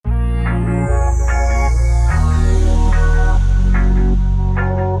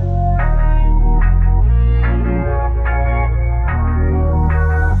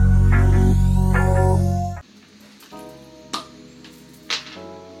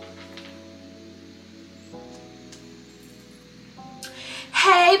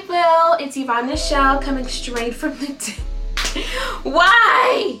Hey Bill, it's Yvonne Michelle coming straight from the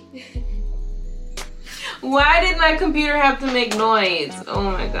Why? Why did my computer have to make noise? Oh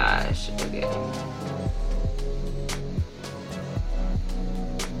my gosh. Okay.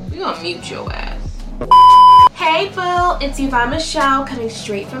 We gonna mute your ass. Hey Bill, it's Yvonne Michelle coming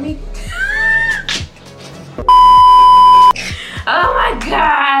straight from me. Oh my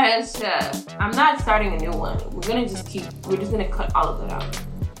gosh. I'm not starting a new one. We're just gonna cut all of that out.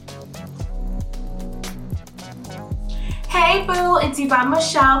 Hey boo, it's Yvonne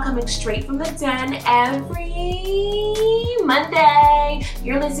Michelle coming straight from the den every Monday.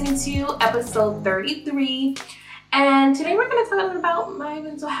 You're listening to episode 33. And today we're going to talk a little about my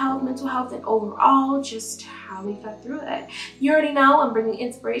mental health, and overall, just how we got through it. You already know I'm bringing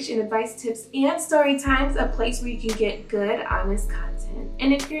inspiration, advice, tips, and story times, a place where you can get good, honest content.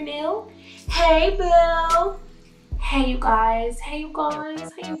 And if you're new, hey Bill. Hey you guys, I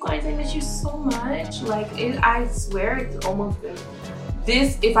miss you so much. I swear it's almost been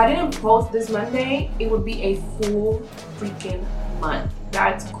this. If I didn't post this Monday, it would be a full freaking month.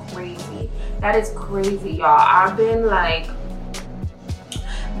 That's crazy. That is crazy, y'all. I've been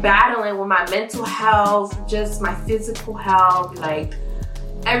battling with my mental health, just my physical health,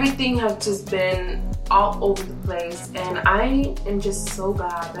 everything has just been all over the place, and I am just so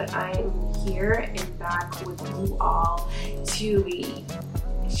glad that I am here and back with you all to be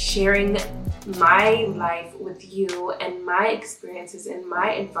sharing my life with you, and my experiences and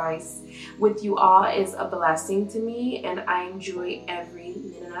my advice with you all is a blessing to me, and I enjoy every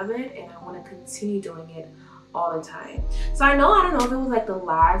minute of it, and I want to continue doing it all the time. So I don't know if it was the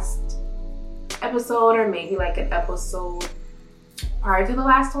last episode or maybe an episode prior to the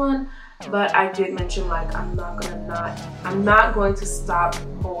last one, but I did mention I'm not going to stop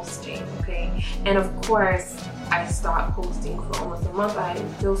posting, okay? And of course I stopped posting for almost a month. I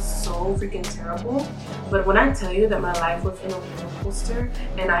feel so freaking terrible, but when I tell you that my life was in a roller coaster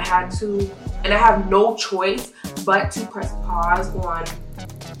and I have no choice but to press pause on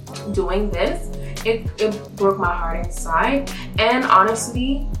doing this, it broke my heart inside. And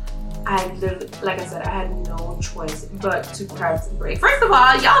honestly, I literally, like I said, I had no choice but to press break. First of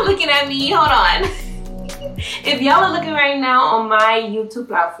all, y'all looking at me, hold on. If y'all are looking right now on my YouTube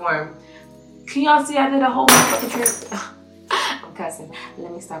platform, can y'all see I did a whole fucking I'm cussing.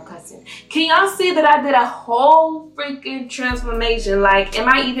 Let me stop cussing. Can y'all see that I did a whole freaking transformation? Am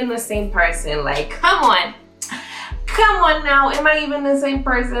I even the same person? Come on now. Am I even the same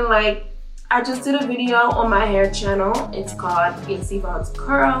person? I just did a video on my hair channel. It's called It's Yvonne's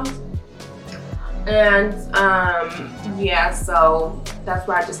Curls. And yeah, so that's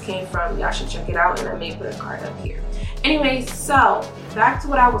where I just came from. Y'all should check it out, and I may put a card up here. Anyway, so back to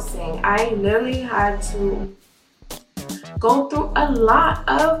what I was saying. I literally had to go through a lot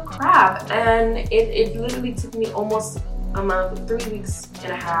of crap, and it literally took me almost a month, 3 weeks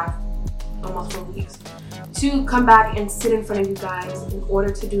and a half, almost 4 weeks, to come back and sit in front of you guys in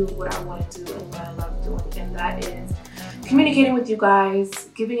order to do what I want to do and what I love doing, and that is communicating with you guys,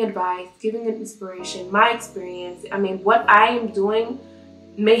 giving advice, giving inspiration, my experience. I mean, what I am doing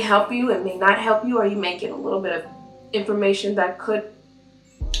may help you and may not help you, or you may get a little bit of information that could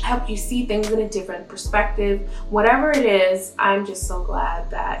help you see things in a different perspective. Whatever it is, I'm just so glad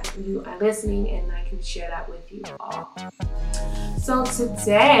that you are listening and I can share that with you all. So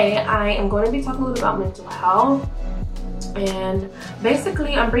today I am going to be talking a little about mental health, and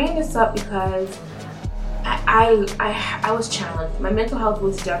basically I'm bringing this up because I was challenged. My mental health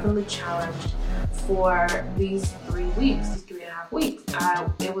was definitely challenged for these 3 weeks, these 3.5 weeks.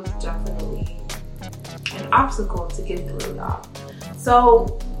 It was definitely an obstacle to get through, y'all.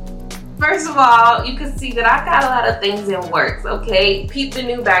 So first of all, you can see that I got a lot of things in works, okay? Peep the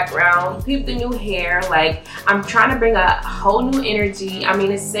new background, peep the new hair. I'm trying to bring a whole new energy. I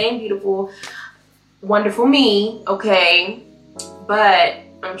mean, it's same beautiful, wonderful me, okay? But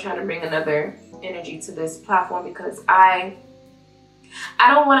I'm trying to bring another energy to this platform because I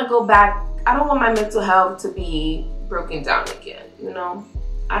don't want to go back. I don't want my mental health to be broken down again, you know?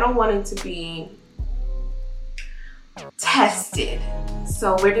 I don't want it to be tested.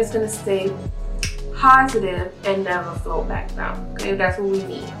 So we're just gonna stay positive and never float back down, okay? That's what we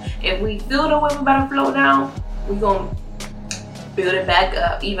need. If we feel the way we're about to float down, we're gonna build it back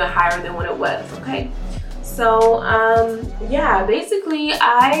up even higher than what it was, okay? So yeah, basically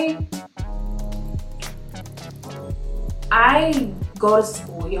I go to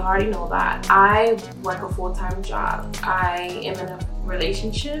school. You already know that. I work a full-time job. I am in a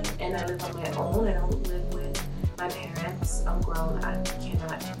relationship and I live on my own. I don't live with my parents. I'm grown.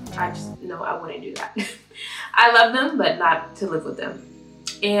 I just know I wouldn't do that. I love them, but not to live with them.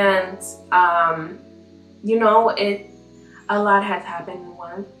 And you know, a lot had happened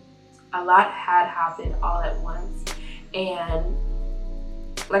once. A lot had happened all at once. And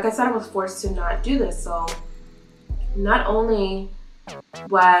like I said, I was forced to not do this. So not only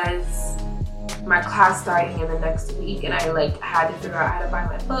was my class starting in the next week and I like had to figure out how to buy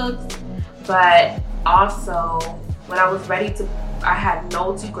my books, but also when I was ready to, I had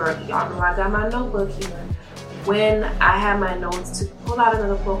notes, girl, y'all know I got my notebook here. When I had my notes to pull out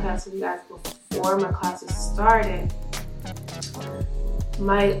another podcast for you guys before my classes started,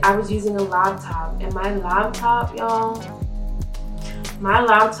 I was using a laptop, and my laptop, y'all,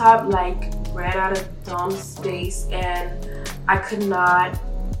 like ran out of dumb space, and I could not,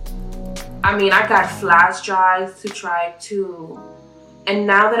 I mean, I got flash drives to try to, and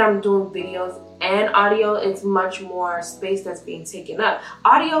now that I'm doing videos and audio, it's much more space that's being taken up.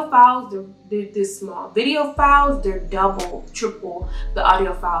 Audio files, they're this small. Video files, they're double, triple the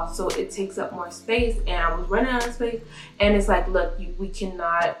audio files. So it takes up more space, and I was running out of space. And it's like, look, we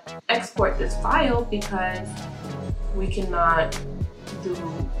cannot export this file because we don't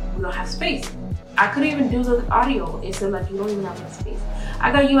have space. I couldn't even do the audio. It said like, you don't even have enough space.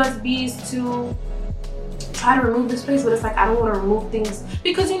 I got USBs to try to remove the space, but it's like I don't want to remove things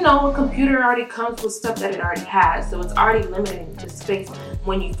because, you know, a computer already comes with stuff that it already has, so it's already limiting the space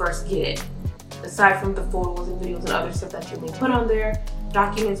when you first get it. Aside from the photos and videos and other stuff that you may put on there,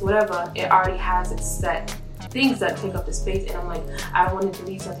 documents, whatever, it already has its set things that take up the space, and I'm like, I don't want to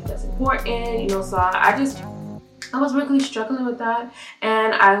delete something that's important, you know. So I was really struggling with that,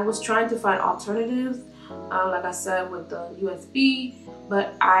 and I was trying to find alternatives, like I said, with the USB,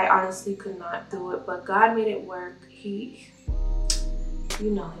 but I honestly could not do it. But God made it work. You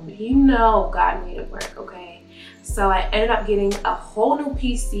know him. You know God made it work, okay? So I ended up getting a whole new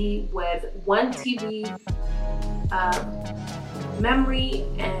PC with 1 TB memory,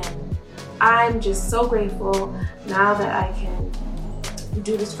 and I'm just so grateful now that I can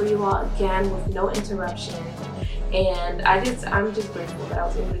do this for you all again with no interruption. And I'm just grateful that I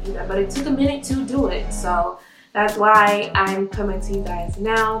was able to do that. But it took a minute to do it, so that's why I'm coming to you guys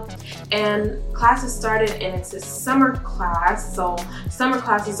now. And classes started, and it's a summer class. So summer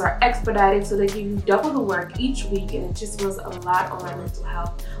classes are expedited, so they give you double the work each week, and it just was a lot on my mental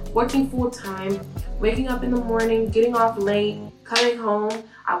health. Working full time, waking up in the morning, getting off late, coming home.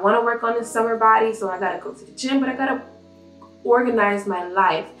 I want to work on the summer body, so I gotta go to the gym, but I gotta organize my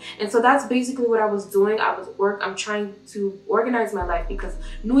life. And so that's basically what I was doing. I'm trying to organize my life because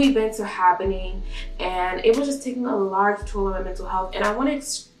new events are happening, and it was just taking a large toll on my mental health. And I wanted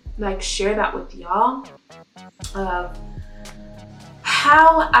to like share that with y'all of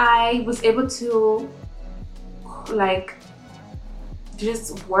how I was able to like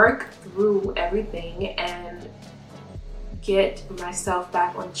just work through everything and get myself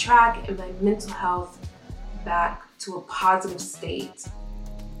back on track and my mental health back to a positive state.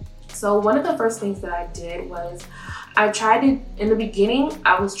 So one of the first things that I did was I tried to, in the beginning,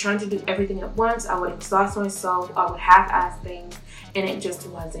 I was trying to do everything at once. I would exhaust myself, I would half-ass things, and it just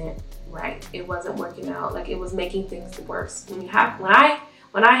wasn't right. It wasn't working out. Like, it was making things worse. When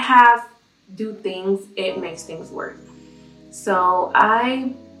I have do things, it makes things worse. So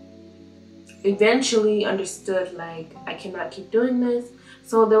I eventually understood, like, I cannot keep doing this.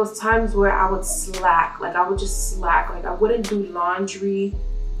 So there was times where I would slack, like I would just slack, like I wouldn't do laundry.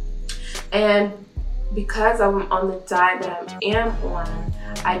 And because I'm on the diet that I am on,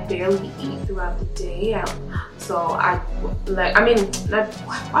 I barely eat throughout the day. Why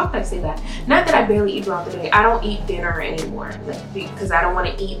would I say that? Not that I barely eat throughout the day. I don't eat dinner anymore, like, because I don't want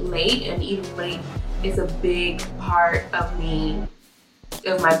to eat late, and eating late is a big part of my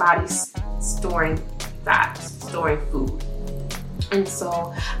body storing fat, storing food. And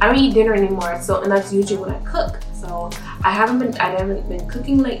so I don't eat dinner anymore. So, and that's usually when I cook. So I haven't been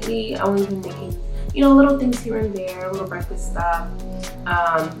cooking lately. I've only been making, you know, little things here and there, little breakfast stuff.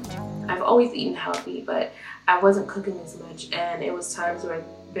 I've always eaten healthy, but I wasn't cooking as much. And it was times where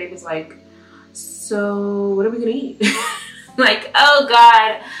Babe was like, so what are we gonna eat? Like, oh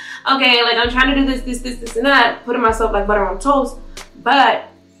God, okay, like I'm trying to do this, and that, putting myself like butter on toast. But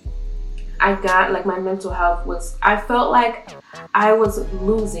I got, like, my mental health I felt like I was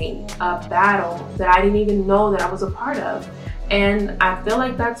losing a battle that I didn't even know that I was a part of. And I feel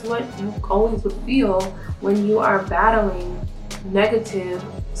like that's what you always would feel when you are battling negative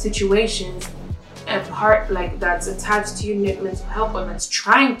situations and part like that's attached to your mental health, or that's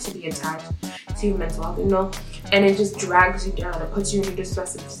trying to be attached to your mental health, you know, and it just drags you down. It puts you in a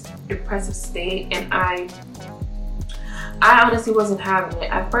depressive state, and I honestly wasn't having it.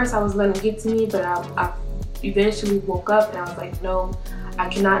 At first I was letting it get to me, but I eventually woke up and I was like, no, I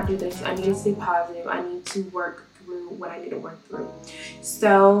cannot do this. I need to stay positive. I need to work through what I need to work through.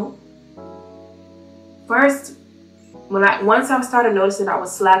 So first, once I started noticing I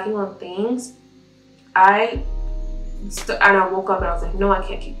was slacking on things, I woke up and I was like, no, I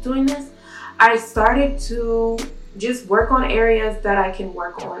can't keep doing this. I started to just work on areas that I can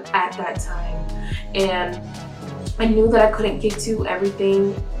work on at that time. And I knew that I couldn't get to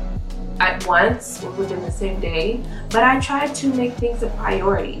everything at once or within the same day, but I tried to make things a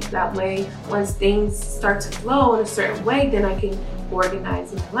priority. That way, once things start to flow in a certain way, then I can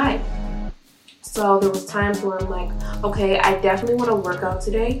organize my life. So there was times where I'm like, okay, I definitely want to work out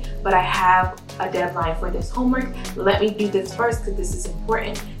today, but I have a deadline for this homework. Let me do this first because this is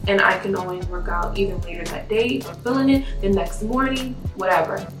important. And I can always work out either later that day if I'm feeling it, the next morning,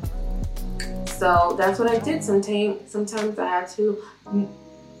 whatever. So that's what I did. Sometimes I had to,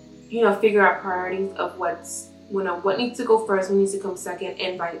 figure out priorities of what needs to go first, what needs to come second,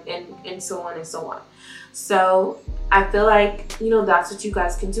 and so on and so on. So I feel like, that's what you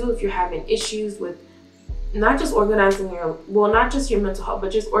guys can do if you're having issues with not just not just your mental health,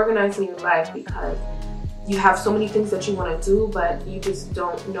 but just organizing your life, because you have so many things that you want to do, but you just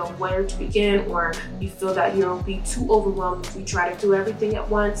don't know where to begin, or you feel that you'll be too overwhelmed if you try to do everything at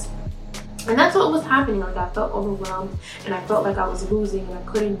once. And that's what was happening. Like, I felt overwhelmed and I felt like I was losing and I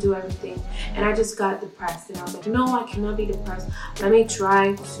couldn't do everything. And I just got depressed. And I was like, no, I cannot be depressed. Let me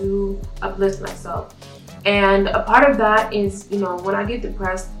try to uplift myself. And a part of that is, when I get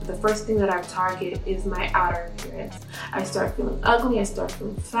depressed, the first thing that I target is my outer appearance. I start feeling ugly. I start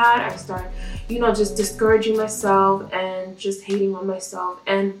feeling fat. I start, just discouraging myself and just hating on myself.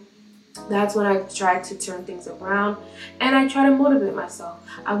 And that's when I tried to turn things around and I try to motivate myself.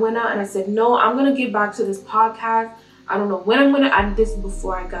 I went out and I said, no, I'm going to get back to this podcast. I don't know when I'm going to, this is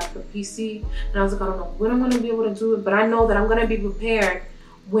before I got the PC, and I was like, I don't know when I'm going to be able to do it, but I know that I'm going to be prepared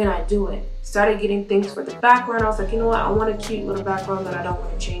when I do it. Started getting things for the background. I was like, you know what? I want a cute little background that I don't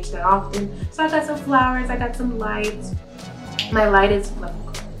want to change that often. So I got some flowers. I got some lights. My light is,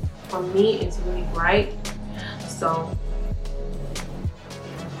 for me, it's really bright. So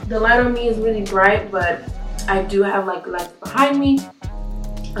the light on me is really bright, but I do have lights behind me.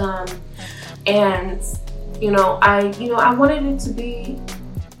 And I wanted it to be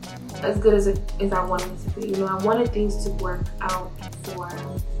as good as I wanted it to be. I wanted things to work out for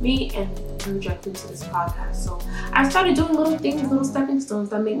me and project into this podcast. So I started doing little things, little stepping stones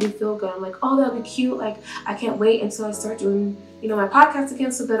that made me feel good. I'm like, oh, that'll be cute. Like, I can't wait until I start doing, my podcast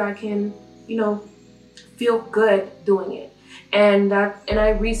again, so that I can, feel good doing it. And I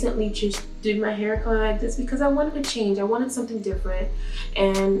recently just did my hair color like this because I wanted to change. I wanted something different.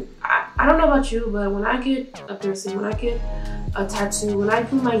 And I don't know about you, but when I get a piercing, when I get a tattoo, when I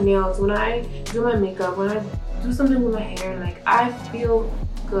do my nails, when I do my makeup, when I do something with my hair, I feel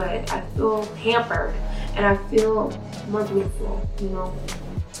good. I feel pampered and I feel more beautiful,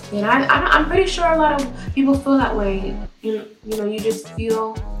 And I'm pretty sure a lot of people feel that way. You just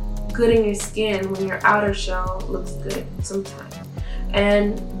feel good in your skin when your outer shell looks good sometimes.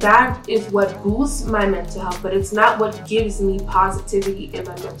 And that is what boosts my mental health, but it's not what gives me positivity in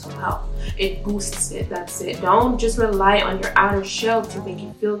my mental health. It boosts it, that's it. Don't just rely on your outer shell to make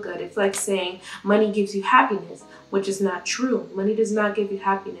you feel good. It's like saying money gives you happiness, which is not true. Money does not give you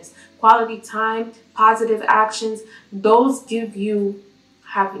happiness. Quality time, positive actions, those give you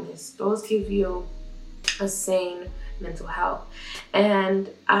happiness. Those give you a sane mental health. And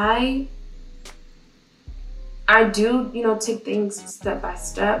I do, take things step by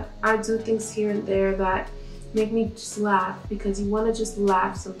step. I do things here and there that make me just laugh, because you want to just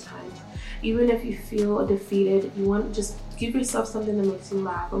laugh sometimes. Even if you feel defeated, you want to just give yourself something that makes you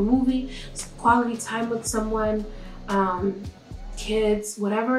laugh. A movie, quality time with someone, kids, whatever